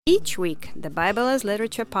Each week, the Bible as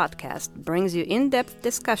Literature podcast brings you in-depth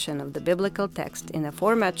discussion of the biblical text in a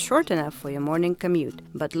format short enough for your morning commute,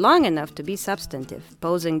 but long enough to be substantive,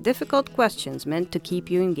 posing difficult questions meant to keep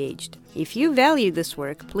you engaged. If you value this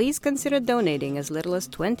work, please consider donating as little as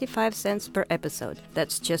 25 cents per episode.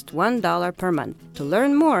 That's just $1 per month. To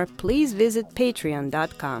learn more, please visit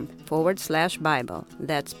patreon.com/Bible.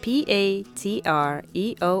 That's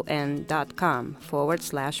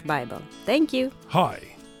patreon.com/Bible. Thank you. Hi.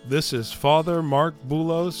 This is Father Mark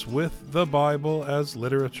Boulos with the Bible as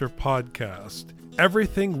Literature podcast.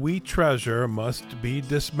 Everything we treasure must be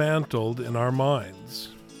dismantled in our minds.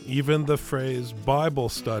 Even the phrase Bible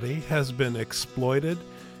study has been exploited,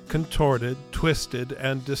 contorted, twisted,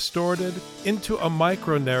 and distorted into a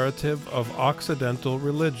micro-narrative of Occidental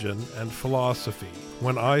religion and philosophy.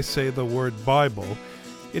 When I say the word Bible,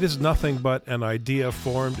 it is nothing but an idea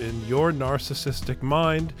formed in your narcissistic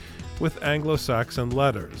mind with Anglo-Saxon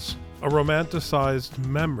letters, a romanticized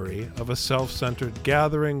memory of a self-centered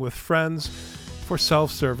gathering with friends for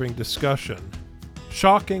self-serving discussion.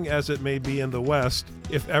 Shocking as it may be in the West,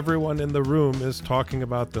 if everyone in the room is talking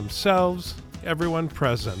about themselves, everyone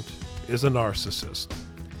present is a narcissist.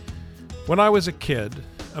 When I was a kid,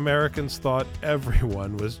 Americans thought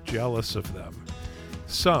everyone was jealous of them.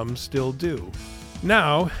 Some still do.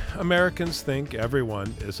 Now, Americans think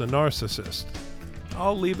everyone is a narcissist.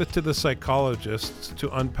 I'll leave it to the psychologists to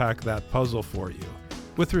unpack that puzzle for you.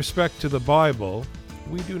 With respect to the Bible,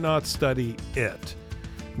 we do not study it,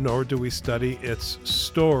 nor do we study its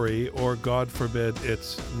story or, God forbid,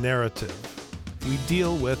 its narrative. We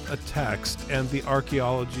deal with a text and the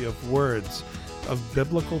archaeology of words, of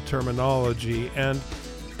biblical terminology, and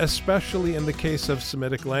especially in the case of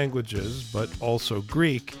Semitic languages, but also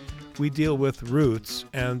Greek, we deal with roots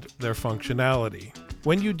and their functionality.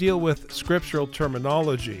 When you deal with scriptural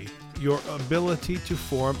terminology, your ability to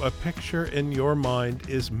form a picture in your mind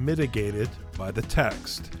is mitigated by the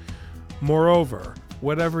text. Moreover,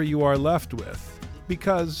 whatever you are left with,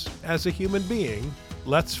 because as a human being,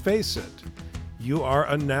 let's face it, you are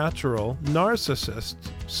a natural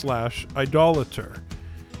narcissist/idolater.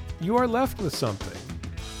 You are left with something.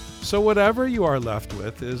 So whatever you are left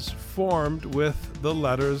with is formed with the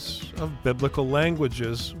letters of biblical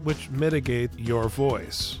languages which mitigate your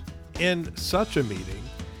voice. In such a meeting,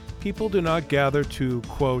 people do not gather to,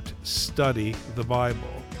 quote, study the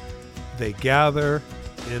Bible. They gather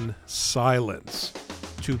in silence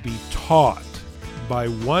to be taught by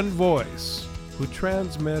one voice who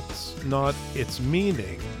transmits not its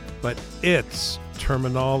meaning, but its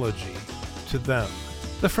terminology to them.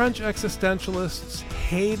 The French existentialists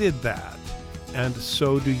hated that, and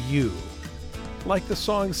so do you. Like the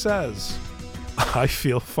song says, I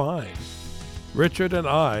feel fine. Richard and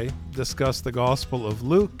I discuss the Gospel of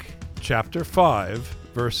Luke, chapter 5,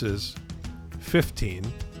 verses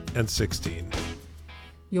 15 and 16.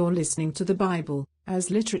 You're listening to the Bible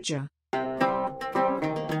as Literature.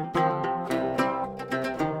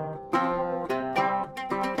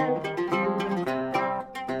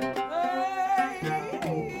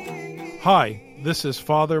 Hi, this is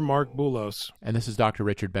Father Mark Boulos. And this is Dr.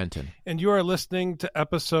 Richard Benton. And you are listening to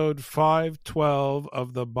episode 512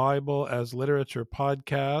 of the Bible as Literature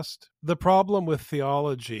podcast. The problem with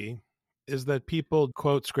theology is that people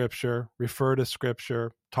quote Scripture, refer to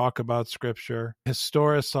Scripture, talk about Scripture,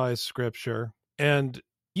 historicize Scripture, and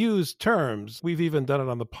use terms. We've even done it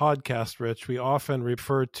on the podcast, Rich. We often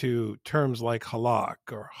refer to terms like halak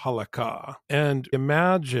or halakha, and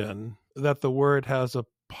imagine that the word has a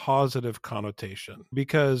positive connotation,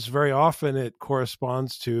 because very often it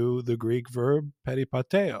corresponds to the Greek verb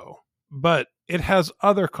peripateo. But it has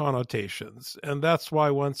other connotations, and that's why,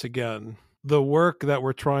 once again, the work that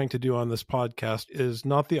we're trying to do on this podcast is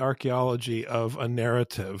not the archaeology of a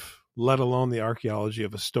narrative, let alone the archaeology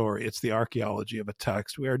of a story. It's the archaeology of a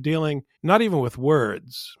text. We are dealing not even with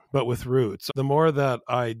words, but with roots. The more that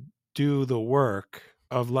I do the work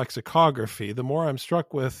of lexicography, the more I'm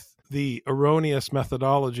struck with the erroneous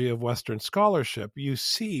methodology of Western scholarship. You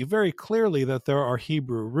see very clearly that there are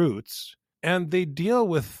Hebrew roots, and they deal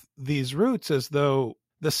with these roots as though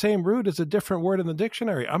the same root is a different word in the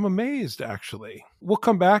dictionary. I'm amazed, actually. We'll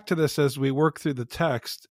come back to this as we work through the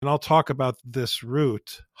text, and I'll talk about this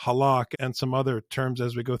root, halak, and some other terms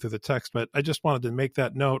as we go through the text, but I just wanted to make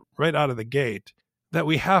that note right out of the gate, that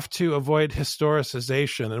we have to avoid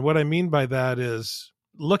historicization. And what I mean by that is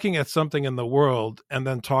looking at something in the world and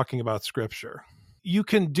then talking about Scripture. You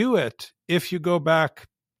can do it if you go back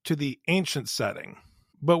to the ancient setting,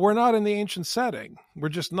 but we're not in the ancient setting. We're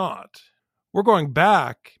just not. We're going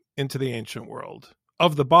back into the ancient world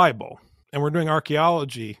of the Bible, and we're doing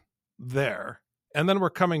archaeology there. And then we're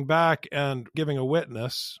coming back and giving a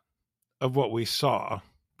witness of what we saw.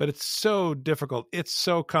 But it's so difficult. It's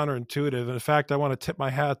so counterintuitive. In fact, I want to tip my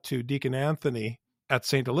hat to Deacon Anthony at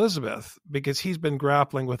St. Elizabeth, because he's been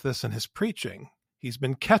grappling with this in his preaching. He's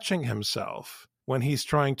been catching himself when he's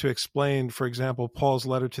trying to explain, for example, Paul's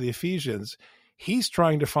letter to the Ephesians. He's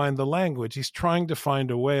trying to find the language. He's trying to find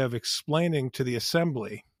a way of explaining to the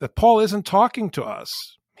assembly that Paul isn't talking to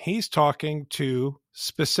us. He's talking to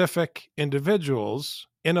specific individuals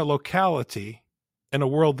in a locality in a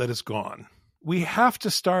world that is gone. We have to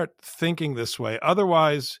start thinking this way.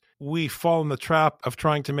 Otherwise, we fall in the trap of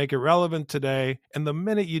trying to make it relevant today. And the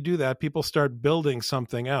minute you do that, people start building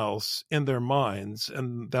something else in their minds.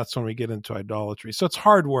 And that's when we get into idolatry. So it's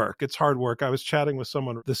hard work. It's hard work. I was chatting with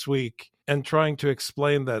someone this week and trying to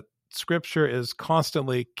explain that Scripture is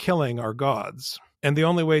constantly killing our gods. And the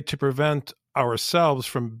only way to prevent ourselves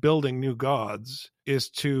from building new gods is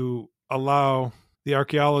to allow the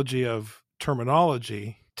archaeology of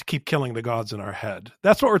terminology to keep killing the gods in our head.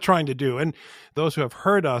 That's what we're trying to do. And those who have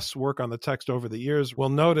heard us work on the text over the years will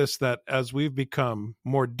notice that as we've become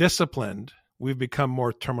more disciplined, we've become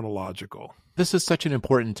more terminological. This is such an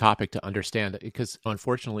important topic to understand because,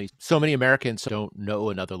 unfortunately, so many Americans don't know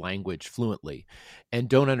another language fluently and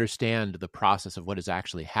don't understand the process of what is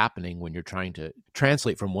actually happening when you're trying to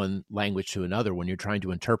translate from one language to another, when you're trying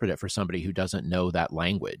to interpret it for somebody who doesn't know that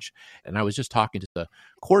language. And I was just talking to the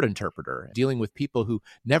court interpreter, dealing with people who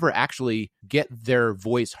never actually get their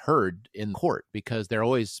voice heard in court because they're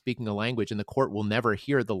always speaking a language and the court will never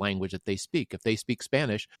hear the language that they speak. If they speak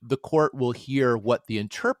Spanish, the court will hear what the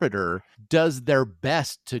interpreter does their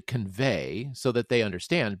best to convey so that they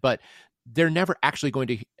understand, but they're never actually going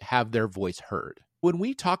to have their voice heard. When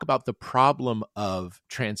we talk about the problem of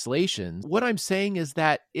translation, what I'm saying is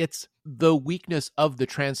that it's the weakness of the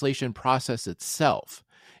translation process itself.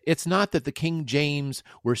 It's not that the King James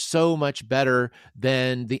were so much better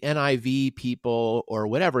than the NIV people or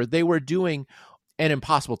whatever. They were doing an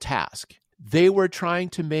impossible task. They were trying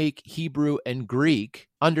to make Hebrew and Greek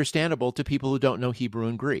understandable to people who don't know Hebrew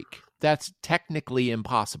and Greek. That's technically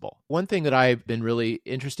impossible. One thing that I've been really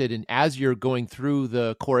interested in as you're going through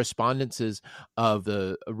the correspondences of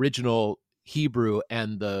the original Hebrew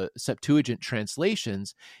and the Septuagint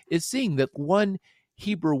translations is seeing that one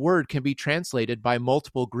Hebrew word can be translated by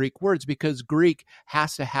multiple Greek words because Greek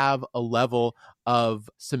has to have a level of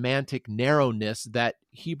semantic narrowness that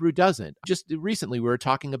Hebrew doesn't. Just recently, we were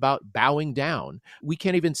talking about bowing down. We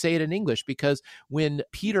can't even say it in English because when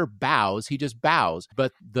Peter bows, he just bows,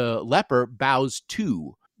 but the leper bows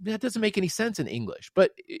too. That doesn't make any sense in English.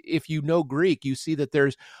 But if you know Greek, you see that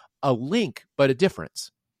there's a link, but a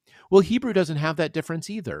difference. Well, Hebrew doesn't have that difference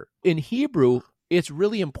either. In Hebrew, it's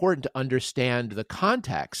really important to understand the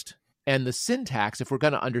context and the syntax if we're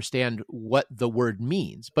going to understand what the word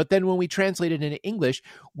means. But then when we translate it into English,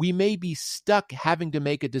 we may be stuck having to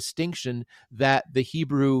make a distinction that the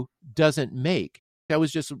Hebrew doesn't make. I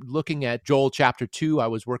was just looking at Joel chapter 2. I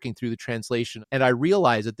was working through the translation, and I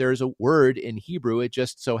realized that there's a word in Hebrew. It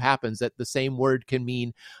just so happens that the same word can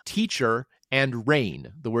mean teacher and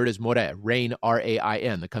rain. The word is moreh, rain,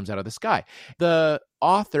 R-A-I-N, that comes out of the sky. The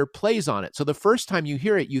author plays on it. So the first time you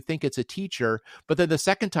hear it, you think it's a teacher, but then the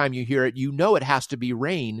second time you hear it, you know it has to be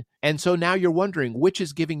rain. And so now you're wondering, which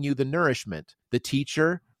is giving you the nourishment, the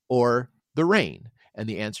teacher or the rain? And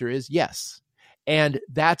the answer is yes. And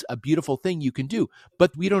that's a beautiful thing you can do.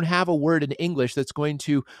 But we don't have a word in English that's going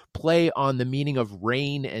to play on the meaning of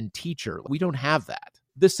rain and teacher. We don't have that.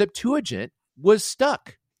 The Septuagint was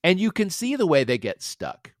stuck. And you can see the way they get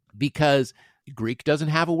stuck because Greek doesn't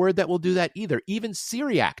have a word that will do that either. Even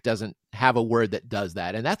Syriac doesn't have a word that does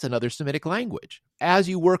that, and that's another Semitic language. As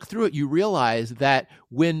you work through it, you realize that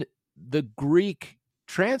when the Greek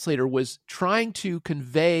translator was trying to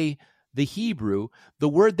convey the Hebrew, the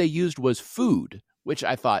word they used was food, which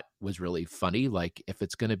I thought was really funny. Like, if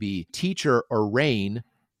it's going to be teacher or rain,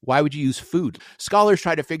 why would you use food? Scholars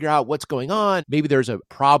try to figure out what's going on. Maybe there's a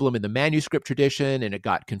problem in the manuscript tradition and it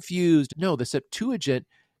got confused. No, the Septuagint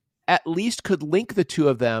at least could link the two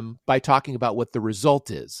of them by talking about what the result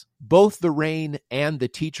is. Both the rain and the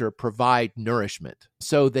teacher provide nourishment.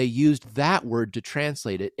 So they used that word to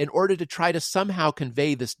translate it in order to try to somehow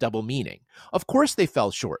convey this double meaning. Of course they fell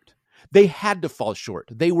short. They had to fall short.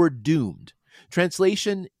 They were doomed.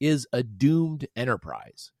 Translation is a doomed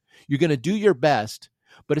enterprise. You're going to do your best,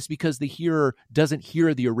 but it's because the hearer doesn't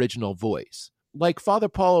hear the original voice. Like Father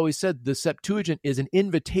Paul always said, the Septuagint is an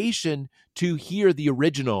invitation to hear the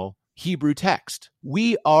original Hebrew text.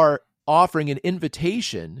 We are offering an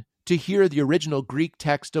invitation to hear the original Greek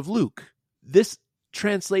text of Luke. This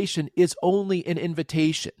translation is only an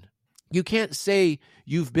invitation You can't say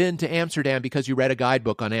you've been to Amsterdam because you read a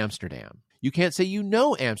guidebook on Amsterdam. You can't say you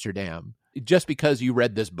know Amsterdam just because you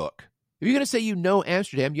read this book. If you're going to say you know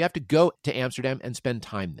Amsterdam, you have to go to Amsterdam and spend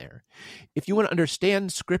time there. If you want to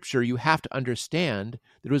understand Scripture, you have to understand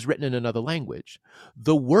that it was written in another language.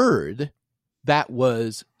 The word that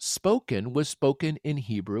was spoken in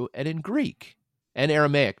Hebrew and in Greek, and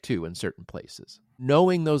Aramaic too in certain places.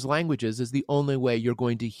 Knowing those languages is the only way you're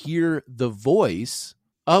going to hear the voice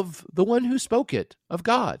of the one who spoke it, of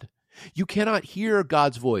God. You cannot hear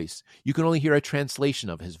God's voice. You can only hear a translation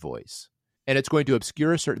of his voice. And it's going to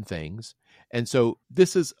obscure certain things. And so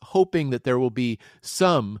this is hoping that there will be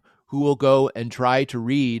some who will go and try to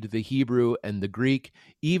read the Hebrew and the Greek,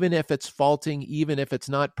 even if it's faulting, even if it's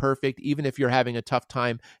not perfect, even if you're having a tough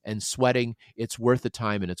time and sweating, it's worth the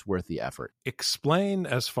time and it's worth the effort. Explain,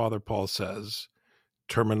 as Father Paul says,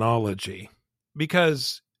 terminology.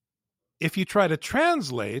 Because if you try to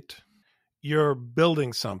translate, you're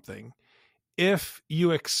building something. If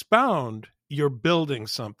you expound, you're building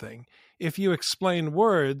something. If you explain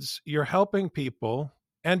words, you're helping people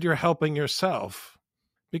and you're helping yourself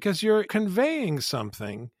because you're conveying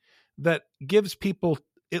something that gives people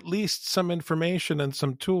at least some information and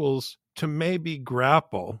some tools to maybe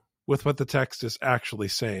grapple with what the text is actually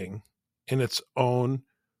saying in its own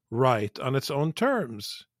right, on its own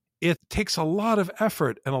terms. It takes a lot of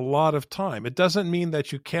effort and a lot of time. It doesn't mean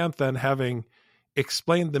that you can't then, having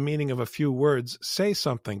explained the meaning of a few words, say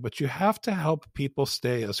something, but you have to help people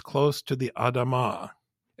stay as close to the Adamah,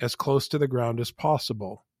 as close to the ground as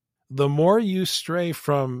possible. The more you stray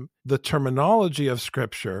from the terminology of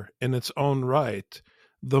Scripture in its own right,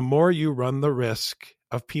 the more you run the risk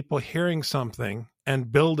of people hearing something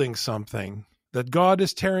and building something that God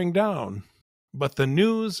is tearing down. But the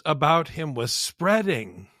news about him was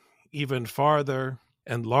spreading even farther,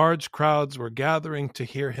 and large crowds were gathering to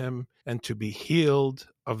hear him and to be healed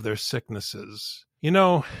of their sicknesses. You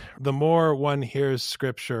know, the more one hears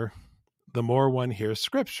Scripture, the more one hears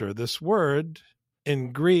Scripture. This word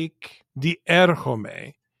in Greek,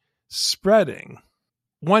 dierchome, spreading.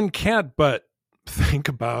 One can't but think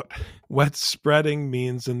about what spreading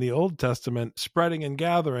means in the Old Testament. Spreading and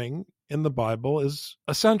gathering in the Bible is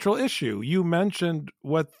a central issue. You mentioned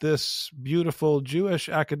what this beautiful Jewish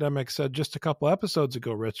academic said just a couple episodes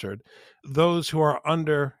ago, Richard. Those who are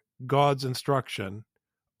under God's instruction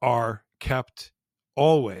are kept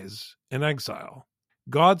always in exile.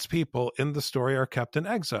 God's people in the story are kept in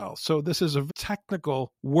exile. So this is a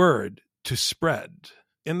technical word, to spread.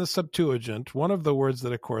 In the Septuagint, one of the words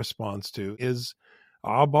that it corresponds to is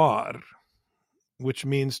abar, which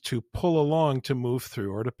means to pull along, to move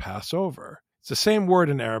through, or to pass over. It's the same word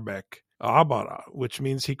in Arabic, abara, which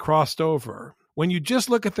means he crossed over. When you just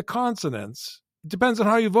look at the consonants, it depends on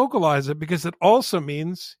how you vocalize it, because it also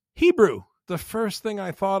means Hebrew. The first thing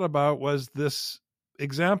I thought about was this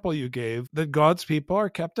example you gave, that God's people are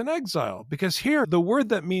kept in exile. Because here, the word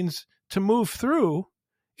that means to move through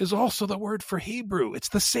is also the word for Hebrew. It's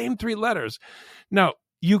the same three letters. Now,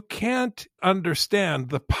 you can't understand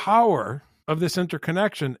the power of this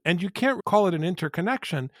interconnection, and you can't call it an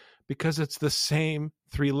interconnection because it's the same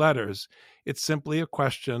three letters. It's simply a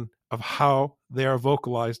question of how they are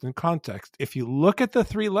vocalized in context. If you look at the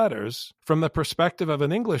three letters from the perspective of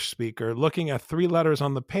an English speaker, looking at three letters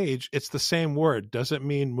on the page, it's the same word. Does it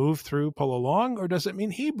mean move through, pull along, or does it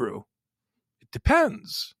mean Hebrew? It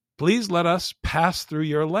depends. Please let us pass through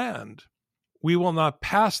your land. We will not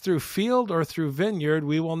pass through field or through vineyard.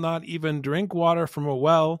 We will not even drink water from a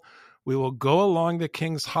well. We will go along the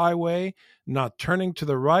king's highway, not turning to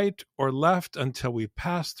the right or left until we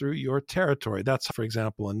pass through your territory. That's, for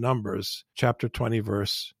example, in Numbers chapter 20,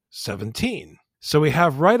 verse 17. So we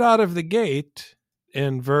have right out of the gate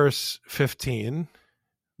in verse 15,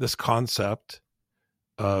 this concept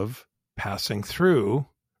of passing through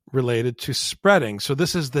related to spreading. So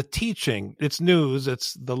this is the teaching. It's news.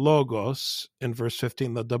 It's the logos in verse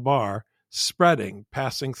 15, the dabar, spreading,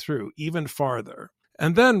 passing through even farther.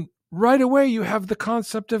 And then right away, you have the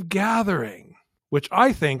concept of gathering, which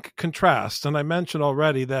I think contrasts. And I mentioned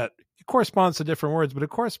already that it corresponds to different words, but it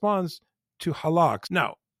corresponds to halak.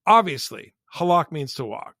 Now, obviously, halak means to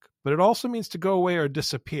walk, but it also means to go away or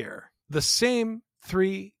disappear. The same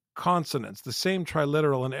three consonants, the same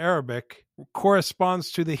triliteral in Arabic,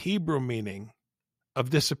 corresponds to the Hebrew meaning of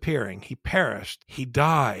disappearing. He perished. He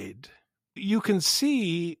died. You can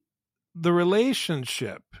see the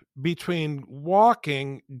relationship between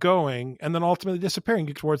walking, going, and then ultimately disappearing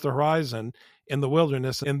towards the horizon in the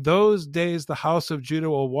wilderness. In those days, the house of Judah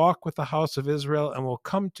will walk with the house of Israel and will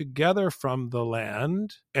come together from the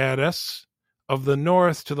land, Eres, of the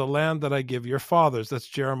north to the land that I give your fathers. That's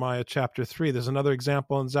Jeremiah chapter 3. There's another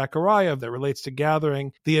example in Zechariah that relates to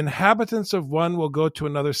gathering. The inhabitants of one will go to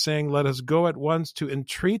another, saying, let us go at once to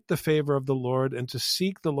entreat the favor of the Lord and to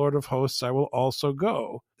seek the Lord of hosts. I will also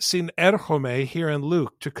go. Sin erchome here in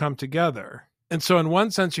Luke, to come together. And so in one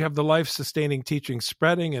sense, you have the life-sustaining teaching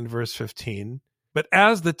spreading in verse 15. But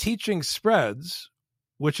as the teaching spreads,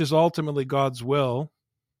 which is ultimately God's will,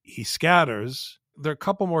 he scatters. There are a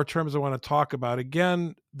couple more terms I want to talk about.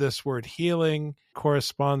 Again, this word healing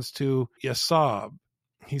corresponds to yasab.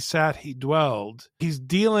 He sat, he dwelled. He's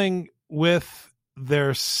dealing with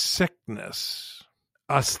their sickness,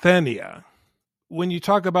 asthenia. When you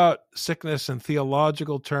talk about sickness in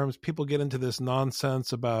theological terms, people get into this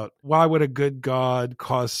nonsense about why would a good God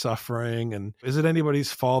cause suffering, and is it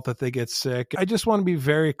anybody's fault that they get sick? I just want to be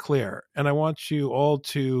very clear, and I want you all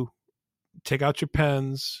to take out your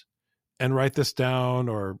pens and write this down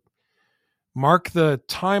or mark the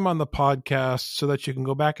time on the podcast so that you can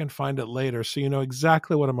go back and find it later so you know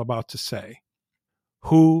exactly what I'm about to say.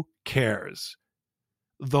 Who cares?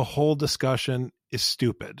 The whole discussion is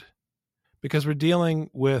stupid. Because we're dealing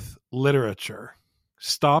with literature.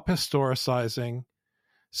 Stop historicizing.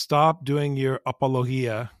 Stop doing your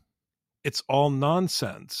apologia. It's all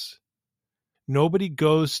nonsense. Nobody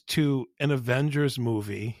goes to an Avengers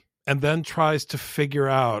movie and then tries to figure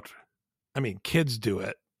out, I mean, kids do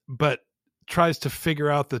it, but tries to figure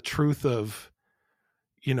out the truth of,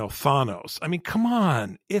 Thanos. I mean, come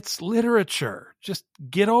on. It's literature. Just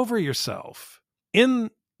get over yourself. In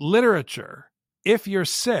literature, if you're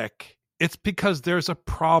sick, it's because there's a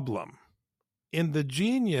problem. In the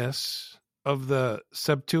genius of the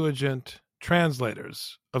Septuagint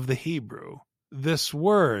translators of the Hebrew, this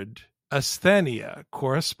word, asthenia,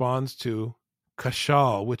 corresponds to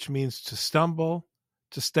kashal, which means to stumble,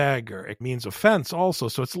 to stagger. It means offense also,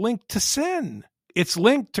 so it's linked to sin. It's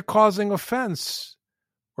linked to causing offense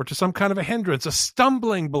or to some kind of a hindrance, a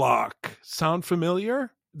stumbling block. Sound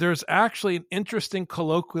familiar? There's actually an interesting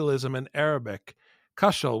colloquialism in Arabic,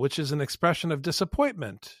 kashal, which is an expression of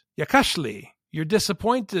disappointment. Yakashli, you're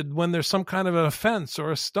disappointed when there's some kind of an offense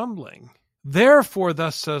or a stumbling. Therefore,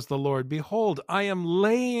 thus says the Lord, behold, I am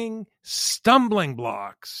laying stumbling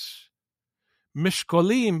blocks,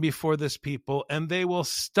 mishkolim, before this people, and they will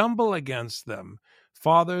stumble against them,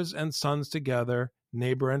 fathers and sons together,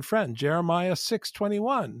 neighbor and friend. Jeremiah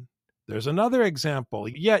 6:21. There's another example.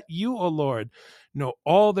 Yet you, O Lord, know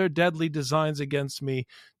all their deadly designs against me.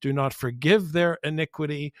 Do not forgive their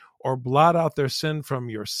iniquity or blot out their sin from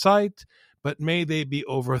your sight, but may they be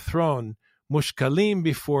overthrown. Mushkalim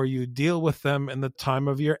before you, deal with them in the time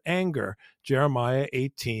of your anger. Jeremiah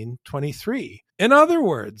 18:23. In other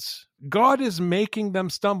words, God is making them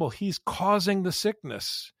stumble. He's causing the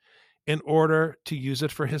sickness in order to use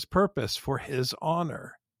it for his purpose, for his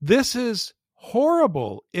honor. This is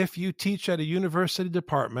horrible if you teach at a university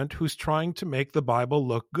department who's trying to make the Bible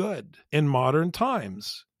look good in modern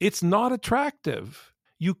times. It's not attractive.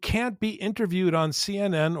 You can't be interviewed on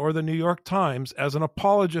CNN or the New York Times as an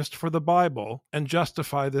apologist for the Bible and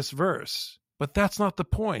justify this verse. But that's not the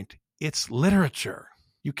point. It's literature.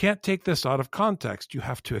 You can't take this out of context. You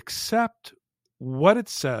have to accept what it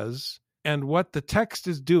says and what the text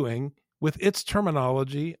is doing with its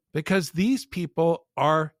terminology, because these people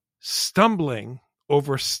are stumbling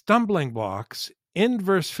over stumbling blocks in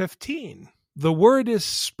verse 15. The word is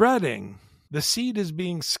spreading, the seed is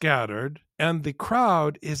being scattered, and the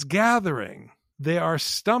crowd is gathering. They are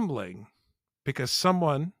stumbling because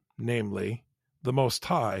someone, namely the Most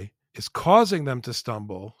High, is causing them to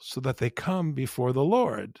stumble so that they come before the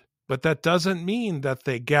Lord. But that doesn't mean that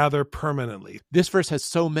they gather permanently. This verse has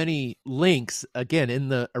so many links, again, in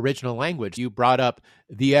the original language. You brought up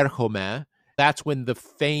the erchome. That's when the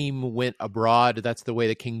fame went abroad. That's the way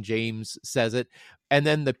that King James says it. And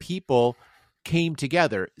then the people came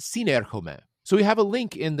together, sin erchome. So we have a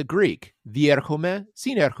link in the Greek, the erchome,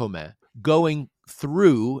 sin erchome, going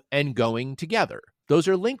through and going together. Those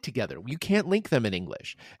are linked together. You can't link them in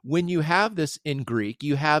English. When you have this in Greek,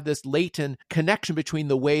 you have this latent connection between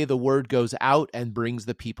the way the word goes out and brings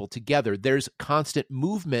the people together. There's constant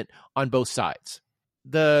movement on both sides.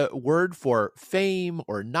 The word for fame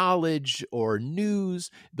or knowledge or news,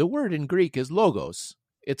 the word in Greek is logos.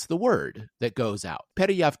 It's the word that goes out.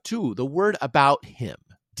 Periavtu, the word about him.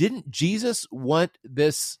 Didn't Jesus want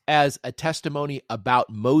this as a testimony about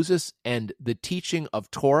Moses and the teaching of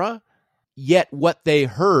Torah? Yet what they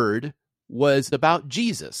heard was about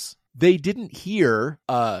Jesus. They didn't hear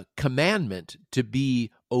a commandment to be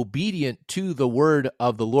obedient to the word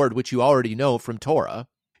of the Lord, which you already know from Torah.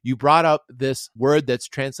 You brought up this word that's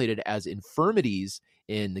translated as infirmities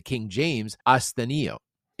in the King James, asthenio.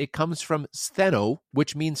 It comes from stheno,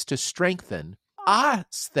 which means to strengthen.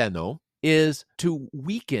 Astheno is to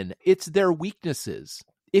weaken. It's their weaknesses.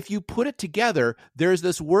 If you put it together, there's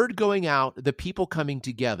this word going out, the people coming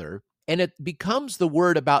together, and it becomes the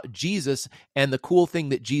word about Jesus and the cool thing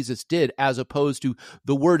that Jesus did, as opposed to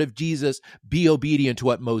the word of Jesus, be obedient to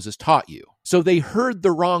what Moses taught you. So they heard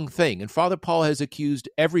the wrong thing. And Father Paul has accused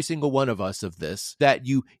every single one of us of this, that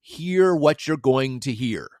you hear what you're going to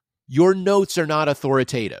hear. Your notes are not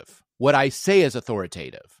authoritative. What I say is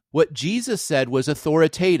authoritative. What Jesus said was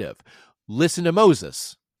authoritative. Listen to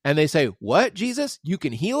Moses. And they say, what, Jesus? You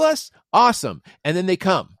can heal us? Awesome. And then they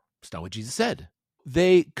come. It's not what Jesus said.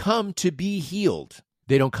 They come to be healed.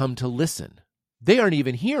 They don't come to listen. They aren't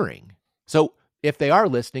even hearing. So if they are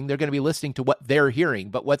listening, they're going to be listening to what they're hearing,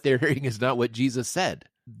 but what they're hearing is not what Jesus said.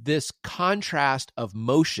 This contrast of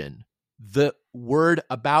motion, the word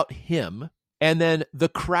about him, and then the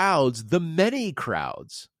crowds, the many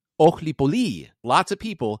crowds, ochlipoli, lots of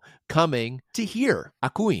people coming to hear,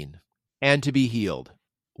 akuin, and to be healed.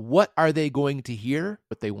 What are they going to hear?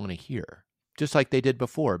 What they want to hear. Just like they did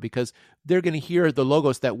before, because they're going to hear the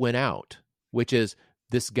logos that went out, which is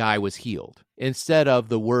this guy was healed. Instead of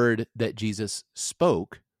the word that Jesus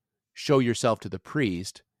spoke, show yourself to the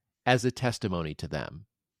priest, as a testimony to them.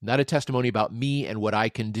 Not a testimony about me and what I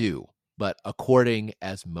can do, but according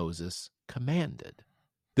as Moses commanded.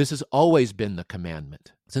 This has always been the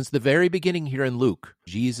commandment. Since the very beginning here in Luke,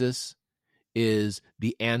 Jesus is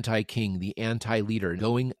the anti-king, the anti-leader,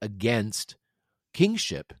 going against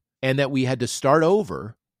kingship, and that we had to start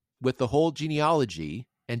over with the whole genealogy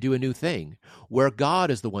and do a new thing, where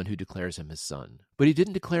God is the one who declares him his son. But he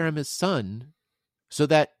didn't declare him his son so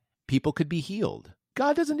that people could be healed.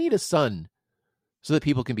 God doesn't need a son so that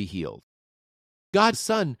people can be healed. God's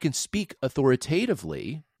son can speak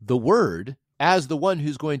authoritatively the word as the one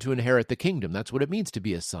who's going to inherit the kingdom. That's what it means to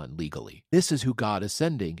be a son legally. This is who God is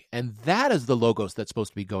sending, and that is the logos that's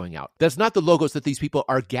supposed to be going out. That's not the logos that these people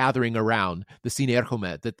are gathering around, the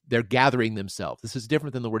synerchomet, that they're gathering themselves. This is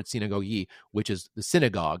different than the word synagogue, which is the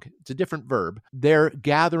synagogue. It's a different verb. They're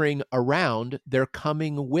gathering around, they're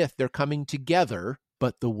coming with, they're coming together,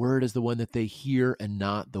 but the word is the one that they hear and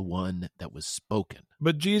not the one that was spoken.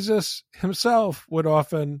 But Jesus himself would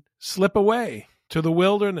often slip away to the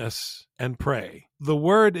wilderness and pray. The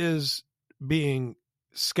word is being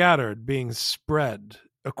scattered, being spread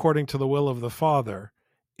according to the will of the Father.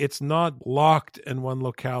 It's not locked in one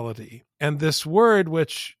locality. And this word,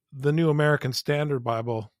 which the New American Standard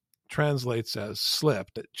Bible translates as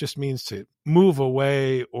slipped, it just means to move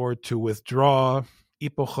away or to withdraw.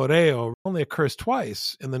 Ipochoreo only occurs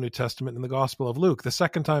twice in the New Testament in the Gospel of Luke. The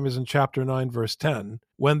second time is in chapter 9, verse 10.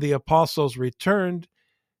 When the apostles returned,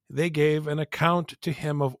 they gave an account to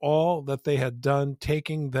him of all that they had done.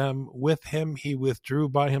 Taking them with him, he withdrew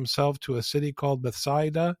by himself to a city called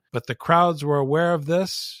Bethsaida. But the crowds were aware of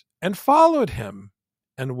this and followed him.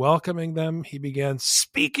 And welcoming them, he began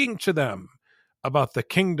speaking to them about the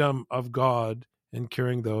kingdom of God and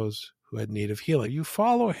curing those who had need of healing. You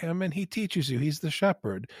follow him and he teaches you. He's the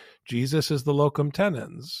shepherd. Jesus is the locum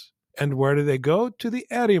tenens. And where do they go? To the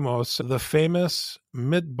Eremos, the famous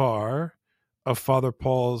midbar of Father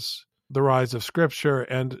Paul's The Rise of Scripture.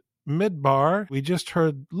 And midbar, we just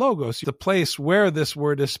heard logos, the place where this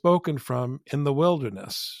word is spoken from in the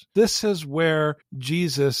wilderness. This is where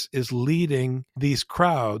Jesus is leading these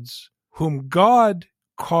crowds whom God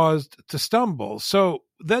caused to stumble. So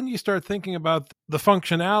then you start thinking about the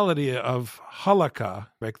functionality of halakha,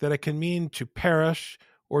 right? That it can mean to perish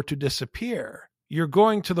or to disappear. You're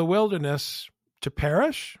going to the wilderness to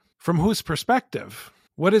perish? From whose perspective?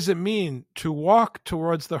 What does it mean to walk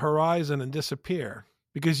towards the horizon and disappear?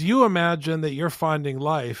 Because you imagine that you're finding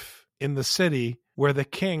life in the city where the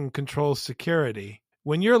king controls security.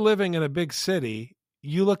 When you're living in a big city,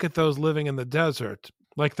 you look at those living in the desert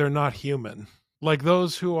like they're not human. Like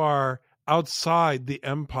those who are outside the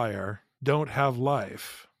empire don't have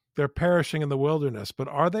life. They're perishing in the wilderness. But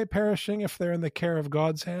are they perishing if they're in the care of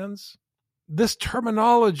God's hands? This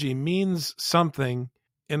terminology means something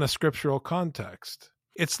in a scriptural context.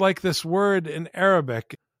 It's like this word in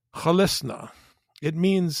Arabic, khalisna. It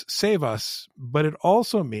means save us, but it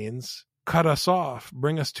also means cut us off,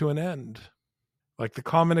 bring us to an end. Like the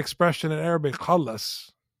common expression in Arabic,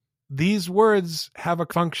 khalas. These words have a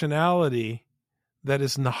functionality that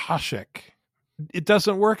is nahashik. It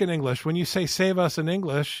doesn't work in English. When you say save us in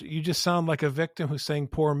English, you just sound like a victim who's saying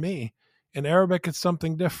poor me. In Arabic, it's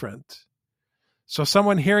something different. So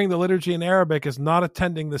someone hearing the liturgy in Arabic is not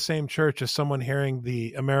attending the same church as someone hearing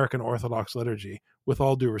the American Orthodox liturgy, with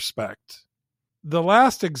all due respect. The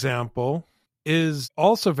last example is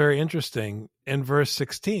also very interesting in verse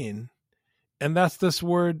 16, and that's this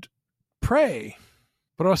word pray,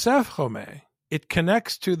 prosephome. It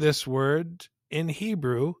connects to this word in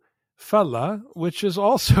Hebrew, fala, which is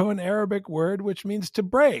also an Arabic word which means to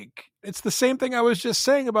break. It's the same thing I was just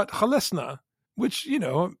saying about chalisna, which,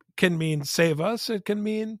 can mean save us. It can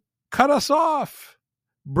mean cut us off,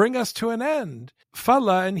 bring us to an end.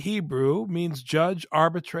 Fala in Hebrew means judge,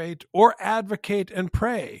 arbitrate, or advocate and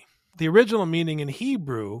pray. The original meaning in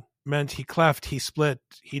Hebrew meant he cleft, he split,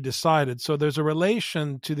 he decided. So there's a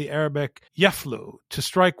relation to the Arabic yeflu, to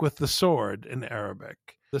strike with the sword in Arabic.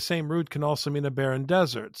 The same root can also mean a barren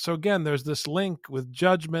desert. So again, there's this link with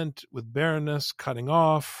judgment, with barrenness, cutting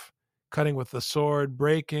off, cutting with the sword,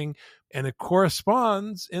 breaking, and it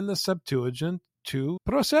corresponds in the Septuagint to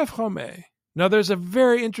prosephome. Now there's a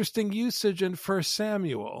very interesting usage in 1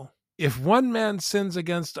 Samuel. If one man sins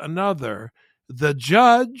against another, the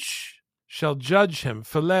judge shall judge him,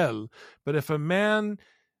 philel. But if a man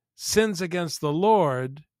sins against the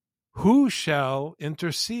Lord, who shall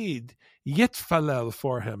intercede? Yitfalel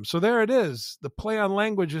for him. So there it is. The play on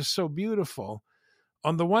language is so beautiful.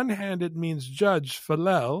 On the one hand, it means judge,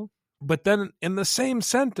 philel, but then in the same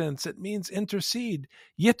sentence, it means intercede,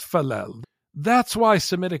 yitfalel. That's why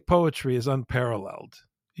Semitic poetry is unparalleled.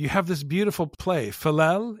 You have this beautiful play,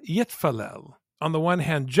 philel, yitfalel. On the one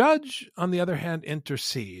hand, judge, on the other hand,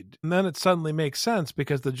 intercede. And then it suddenly makes sense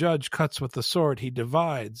because the judge cuts with the sword, he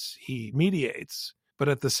divides, he mediates, but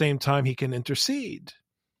at the same time, he can intercede.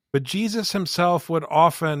 But Jesus himself would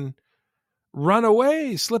often run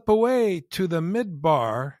away, slip away to the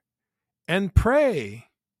midbar and pray.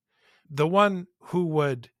 The one who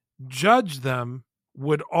would judge them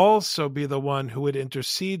would also be the one who would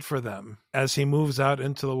intercede for them as he moves out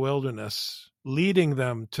into the wilderness, leading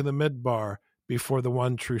them to the midbar before the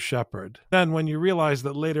one true shepherd. Then when you realize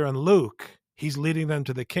that later in Luke, he's leading them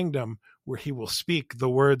to the kingdom where he will speak the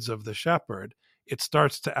words of the shepherd, it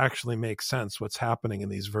starts to actually make sense what's happening in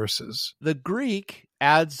these verses. The Greek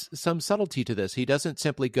adds some subtlety to this. He doesn't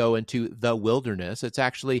simply go into the wilderness. It's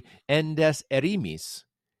actually endes erimis.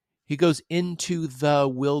 He goes into the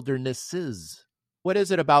wildernesses. What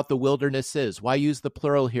is it about the wildernesses? Why use the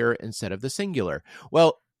plural here instead of the singular?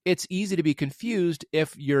 Well, it's easy to be confused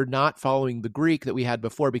if you're not following the Greek that we had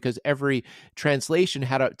before, because every translation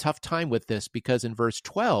had a tough time with this, because in verse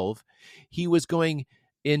 12, he was going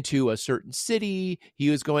into a certain city,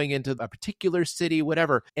 he was going into a particular city,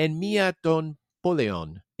 whatever, and mia ton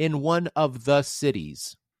poleon, in one of the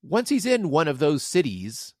cities. Once he's in one of those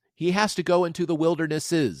cities, he has to go into the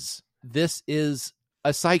wildernesses. This is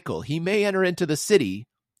a cycle. He may enter into the city,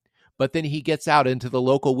 but then he gets out into the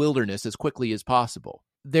local wilderness as quickly as possible.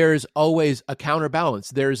 There's always a counterbalance.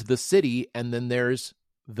 There's the city, and then there's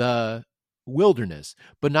the wilderness,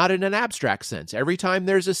 but not in an abstract sense. Every time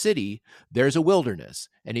there's a city, there's a wilderness,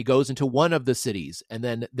 and he goes into one of the cities, and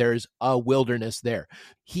then there's a wilderness there.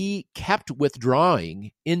 He kept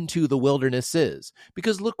withdrawing into the wildernesses,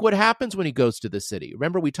 because look what happens when he goes to the city.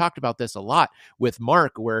 Remember, we talked about this a lot with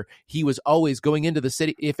Mark, where he was always going into the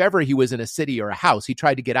city. If ever he was in a city or a house, he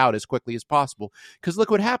tried to get out as quickly as possible, because look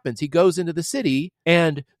what happens. He goes into the city,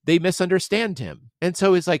 and they misunderstand him, and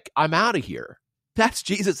so he's like, I'm out of here. That's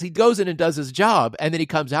Jesus. He goes in and does his job, and then he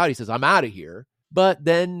comes out, he says, I'm out of here. But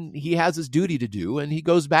then he has his duty to do, and he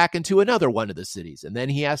goes back into another one of the cities, and then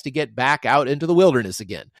he has to get back out into the wilderness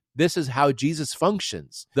again. This is how Jesus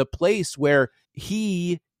functions. The place where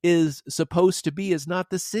he is supposed to be is not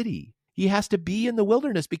the city. He has to be in the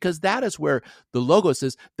wilderness, because that is where the Logos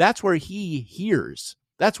is. That's where he hears.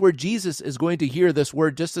 That's where Jesus is going to hear this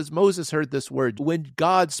word, just as Moses heard this word. When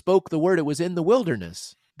God spoke the word, it was in the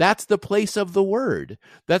wilderness. That's the place of the word.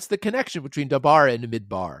 That's the connection between Dabar and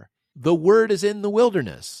Midbar. The word is in the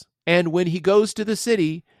wilderness. And when he goes to the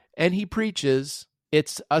city and he preaches,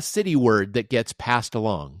 it's a city word that gets passed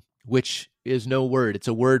along, which is no word. It's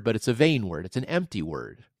a word, but it's a vain word. It's an empty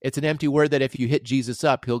word. It's an empty word that if you hit Jesus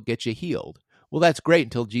up, he'll get you healed. Well, that's great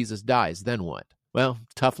until Jesus dies. Then what? Well,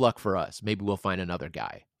 tough luck for us. Maybe we'll find another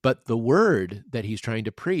guy. But the word that he's trying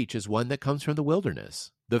to preach is one that comes from the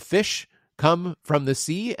wilderness. The fish come from the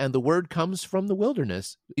sea, and the word comes from the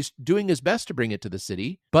wilderness. He's doing his best to bring it to the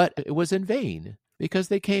city, but it was in vain, because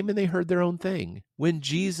they came and they heard their own thing. When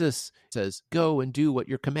Jesus says, go and do what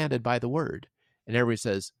you're commanded by the word, and everybody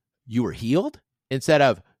says, you were healed, instead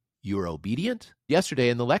of, you were obedient. Yesterday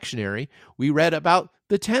in the lectionary, we read about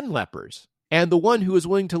the 10 lepers, and the one who was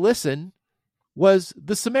willing to listen was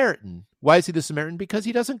the Samaritan. Why is he the Samaritan? Because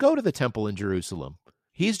he doesn't go to the temple in Jerusalem.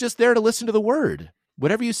 He's just there to listen to the word.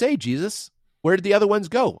 Whatever you say, Jesus. Where did the other ones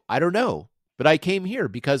go? I don't know. But I came here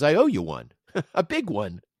because I owe you one. A big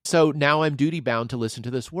one. So now I'm duty bound to listen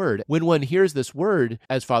to this word. When one hears this word,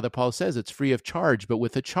 as Father Paul says, it's free of charge, but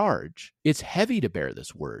with a charge. It's heavy to bear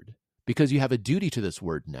this word because you have a duty to this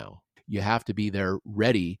word now. You have to be there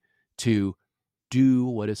ready to do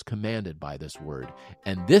what is commanded by this word.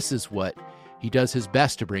 And this is what he does his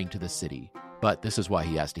best to bring to the city. But this is why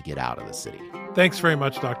he has to get out of the city. Thanks very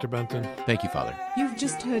much, Dr. Benton. Thank you, Father. You've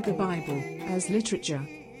just heard the Bible as literature.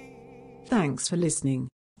 Thanks for listening.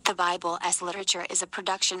 The Bible as Literature is a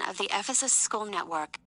production of the Ephesus School Network.